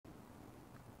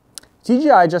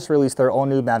DJI just released their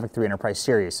all-new Mavic 3 Enterprise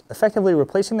series, effectively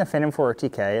replacing the Phantom 4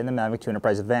 RTK and the Mavic 2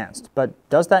 Enterprise Advanced, but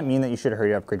does that mean that you should hurry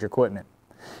to upgrade your equipment?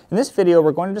 In this video,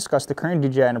 we're going to discuss the current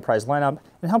DJI Enterprise lineup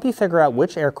and help you figure out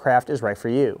which aircraft is right for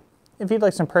you. If you'd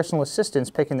like some personal assistance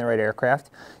picking the right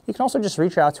aircraft, you can also just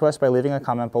reach out to us by leaving a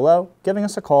comment below, giving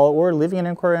us a call, or leaving an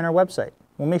inquiry on our website.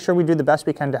 We'll make sure we do the best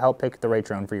we can to help pick the right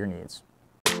drone for your needs.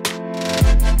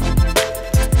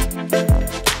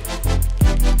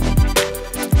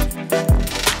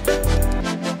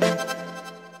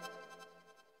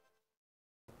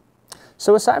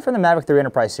 So aside from the Mavic 3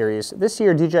 Enterprise series, this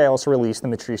year DJI also released the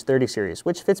Matrice 30 series,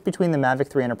 which fits between the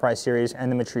Mavic 3 Enterprise series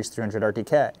and the Matrice 300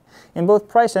 RTK, in both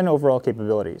price and overall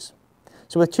capabilities.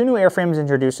 So with two new airframes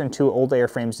introduced and two old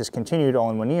airframes discontinued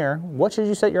all in 1 year, what should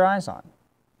you set your eyes on?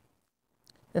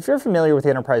 If you're familiar with the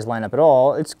Enterprise lineup at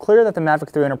all, it's clear that the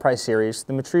Mavic 3 Enterprise series,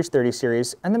 the Matrice 30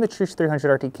 series, and the Matrice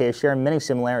 300 RTK share many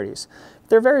similarities.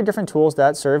 They're very different tools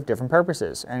that serve different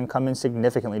purposes and come in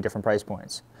significantly different price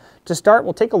points. To start,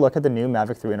 we'll take a look at the new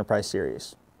Mavic 3 Enterprise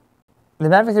series. The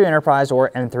Mavic 3 Enterprise, or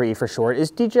M3E for short, is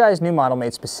DJI's new model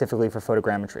made specifically for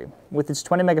photogrammetry. With its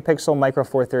 20 megapixel micro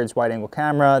four thirds wide angle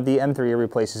camera, the M3E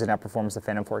replaces and outperforms the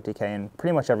Phantom 4 RTK in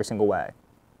pretty much every single way.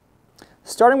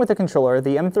 Starting with the controller,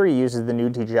 the M3 uses the new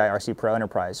DJI RC Pro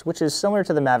Enterprise, which is similar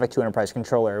to the Mavic 2 Enterprise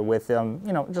controller with,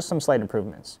 just some slight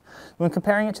improvements. When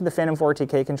comparing it to the Phantom 4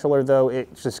 RTK controller, though,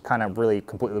 it just kind of really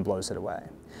completely blows it away.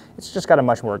 It's just got a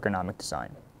much more ergonomic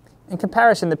design. In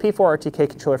comparison, the P4 RTK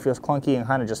controller feels clunky and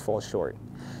kind of just falls short.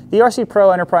 The RC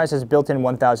Pro Enterprise has built-in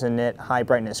 1000 nit high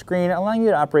brightness screen, allowing you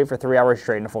to operate for 3 hours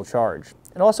straight in a full charge.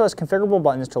 It also has configurable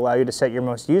buttons to allow you to set your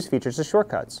most used features as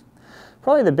shortcuts.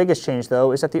 Probably the biggest change,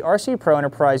 though, is that the RC Pro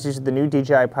Enterprise uses the new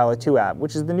DJI Pilot 2 app,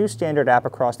 which is the new standard app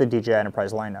across the DJI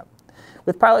Enterprise lineup.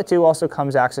 With Pilot 2 also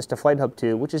comes access to Flight Hub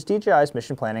 2, which is DJI's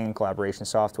mission planning and collaboration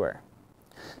software.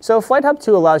 So Flight Hub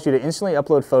 2 allows you to instantly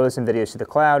upload photos and videos to the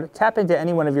cloud, tap into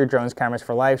any one of your drone's cameras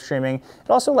for live streaming. It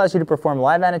also allows you to perform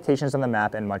live annotations on the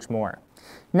map and much more.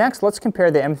 Next, let's compare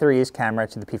the M3E's camera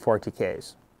to the P4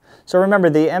 RTK's. So remember,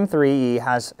 the M3E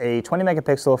has a 20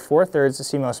 megapixel 4/3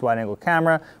 CMOS wide angle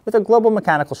camera with a global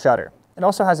mechanical shutter. It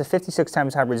also has a 56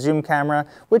 times hybrid zoom camera,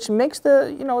 which makes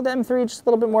the M3 just a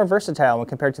little bit more versatile when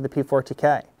compared to the P4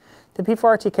 RTK. The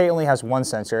P4 RTK only has one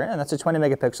sensor, and that's a 20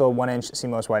 megapixel 1-inch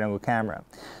CMOS wide angle camera.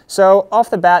 So off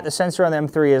the bat, the sensor on the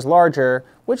M3 is larger,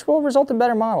 which will result in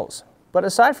better models. But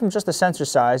aside from just the sensor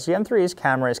size, the M3E's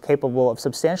camera is capable of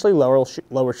substantially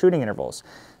lower shooting intervals.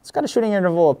 It's got a shooting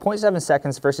interval of 0.7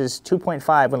 seconds versus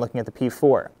 2.5 when looking at the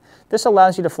P4. This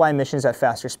allows you to fly missions at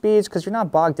faster speeds because you're not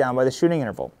bogged down by the shooting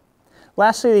interval.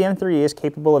 Lastly, the M3E is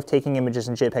capable of taking images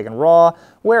in JPEG and RAW,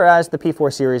 whereas the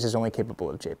P4 series is only capable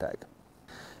of JPEG.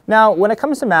 Now, when it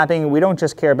comes to mapping, we don't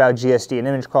just care about GSD and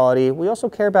image quality, we also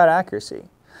care about accuracy.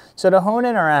 So to hone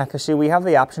in our accuracy, we have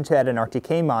the option to add an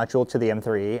RTK module to the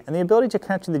M3E and the ability to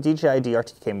connect to the DJI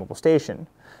RTK mobile station.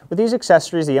 With these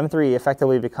accessories, the M3E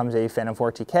effectively becomes a Phantom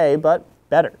 4 RTK, but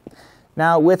better.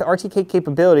 Now, with RTK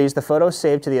capabilities, the photos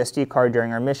saved to the SD card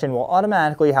during our mission will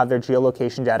automatically have their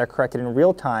geolocation data corrected in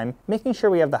real time, making sure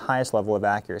we have the highest level of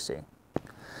accuracy.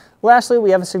 Lastly,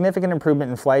 we have a significant improvement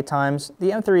in flight times.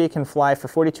 The M3E can fly for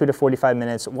 42 to 45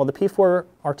 minutes, while the P4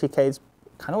 RTK is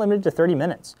kind of limited to 30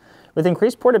 minutes. With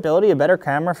increased portability, a better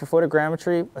camera for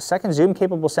photogrammetry, a second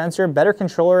zoom-capable sensor, better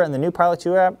controller, and the new Pilot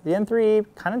 2 app, the M3E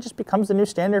kind of just becomes the new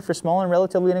standard for small and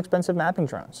relatively inexpensive mapping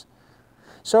drones.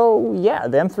 So yeah,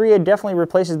 the M3E definitely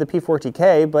replaces the P4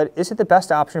 RTK, but is it the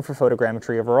best option for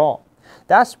photogrammetry overall?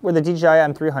 That's where the DJI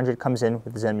M300 comes in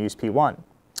with the ZenMuse P1.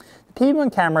 The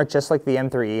P1 camera, just like the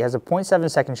M3E, has a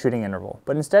 0.7 second shooting interval,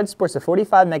 but instead sports a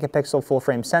 45 megapixel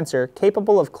full-frame sensor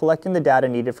capable of collecting the data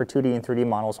needed for 2D and 3D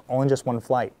models all in just one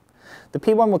flight. The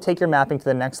P1 will take your mapping to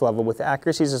the next level with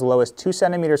accuracies as low as 2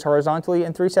 centimeters horizontally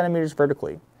and 3 centimeters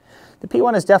vertically. The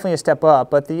P1 is definitely a step up,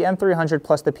 but the M300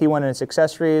 plus the P1 and its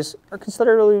accessories are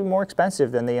considerably more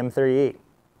expensive than the M3E.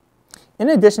 In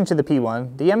addition to the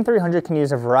P1, the M300 can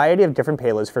use a variety of different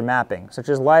payloads for mapping, such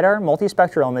as LiDAR,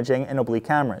 multispectral imaging, and oblique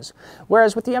cameras,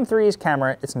 whereas with the M3E's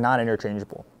camera, it's not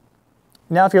interchangeable.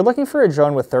 Now, if you're looking for a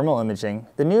drone with thermal imaging,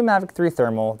 the new Mavic 3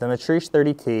 Thermal, the Matrice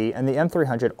 30T, and the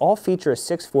M300 all feature a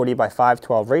 640 by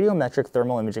 512 radiometric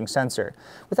thermal imaging sensor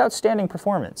with outstanding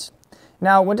performance.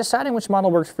 Now, when deciding which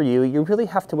model works for you, you really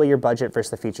have to weigh your budget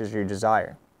versus the features you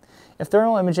desire. If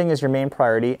thermal imaging is your main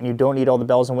priority and you don't need all the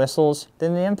bells and whistles,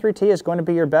 then the M3T is going to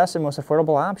be your best and most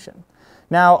affordable option.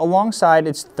 Now, alongside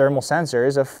its thermal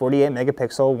sensors, a 48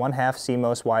 megapixel 1/2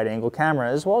 CMOS wide angle camera,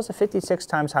 as well as a 56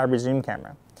 times hybrid zoom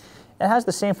camera. It has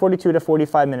the same 42 to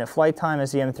 45 minute flight time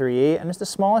as the M3E and is the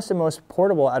smallest and most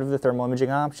portable out of the thermal imaging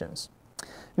options.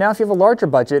 Now, if you have a larger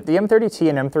budget, the M30T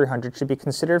and M300 should be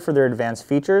considered for their advanced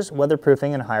features,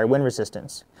 weatherproofing, and higher wind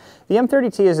resistance. The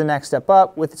M30T is the next step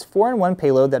up with its 4-in-1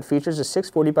 payload that features a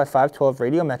 640 by 512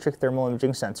 radiometric thermal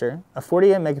imaging sensor, a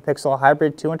 48 megapixel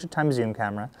hybrid 200x zoom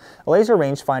camera, a laser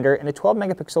rangefinder, and a 12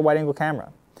 megapixel wide-angle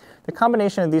camera. The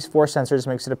combination of these 4 sensors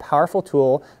makes it a powerful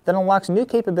tool that unlocks new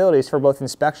capabilities for both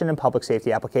inspection and public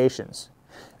safety applications.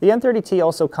 The M30T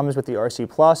also comes with the RC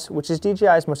Plus, which is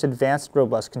DJI's most advanced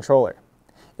robust controller.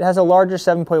 It has a larger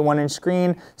 7.1-inch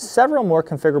screen, several more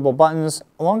configurable buttons,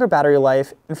 a longer battery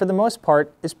life, and for the most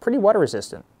part is pretty water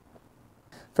resistant.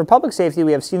 For public safety,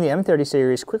 we have seen the M30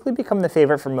 series quickly become the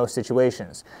favorite for most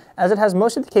situations, as it has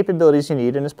most of the capabilities you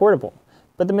need and is portable.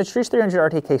 But the Matrice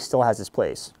 300 RTK still has its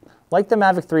place. Like the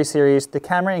Mavic 3 series, the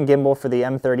camera and gimbal for the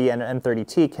M30 and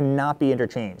M30T cannot be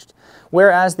interchanged,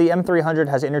 whereas the M300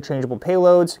 has interchangeable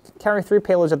payloads, can carry 3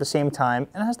 payloads at the same time,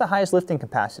 and has the highest lifting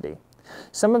capacity.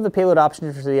 Some of the payload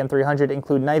options for the M300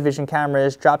 include night vision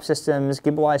cameras, drop systems,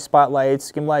 gimbalized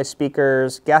spotlights, gimbalized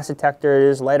speakers, gas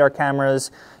detectors, LiDAR cameras,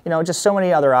 just so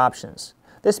many other options.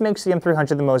 This makes the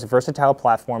M300 the most versatile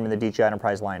platform in the DJI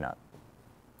Enterprise lineup.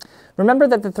 Remember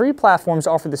that the 3 platforms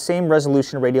offer the same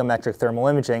resolution radiometric thermal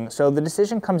imaging, so the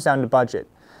decision comes down to budget,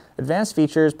 advanced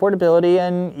features, portability,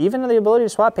 and even the ability to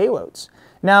swap payloads.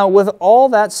 Now, with all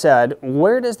that said,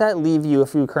 where does that leave you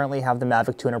if you currently have the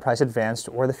Mavic 2 Enterprise Advanced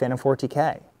or the Phantom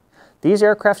 4TK? These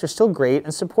aircraft are still great,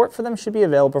 and support for them should be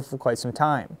available for quite some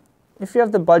time. If you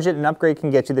have the budget, an upgrade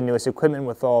can get you the newest equipment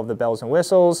with all of the bells and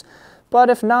whistles, but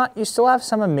if not, you still have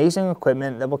some amazing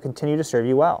equipment that will continue to serve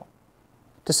you well.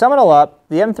 To sum it all up,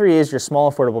 the M3 is your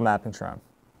small affordable mapping drone.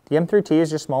 The M3T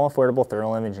is your small affordable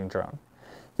thermal imaging drone.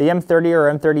 The M30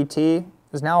 or M30T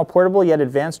is now a portable yet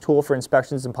advanced tool for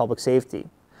inspections and public safety.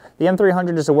 The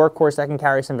M300 is a workhorse that can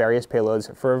carry some various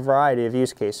payloads for a variety of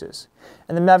use cases.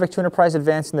 And the Mavic 2 Enterprise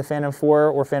Advanced and the Phantom 4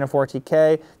 or Phantom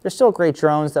 4TK, they're still great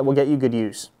drones that will get you good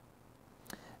use.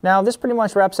 Now, this pretty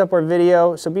much wraps up our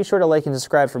video, so be sure to like and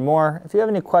subscribe for more. If you have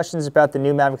any questions about the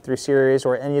new Mavic 3 series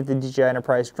or any of the DJI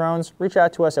Enterprise drones, reach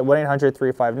out to us at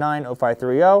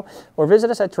 1-800-359-0530 or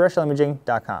visit us at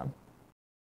terrestrialimaging.com.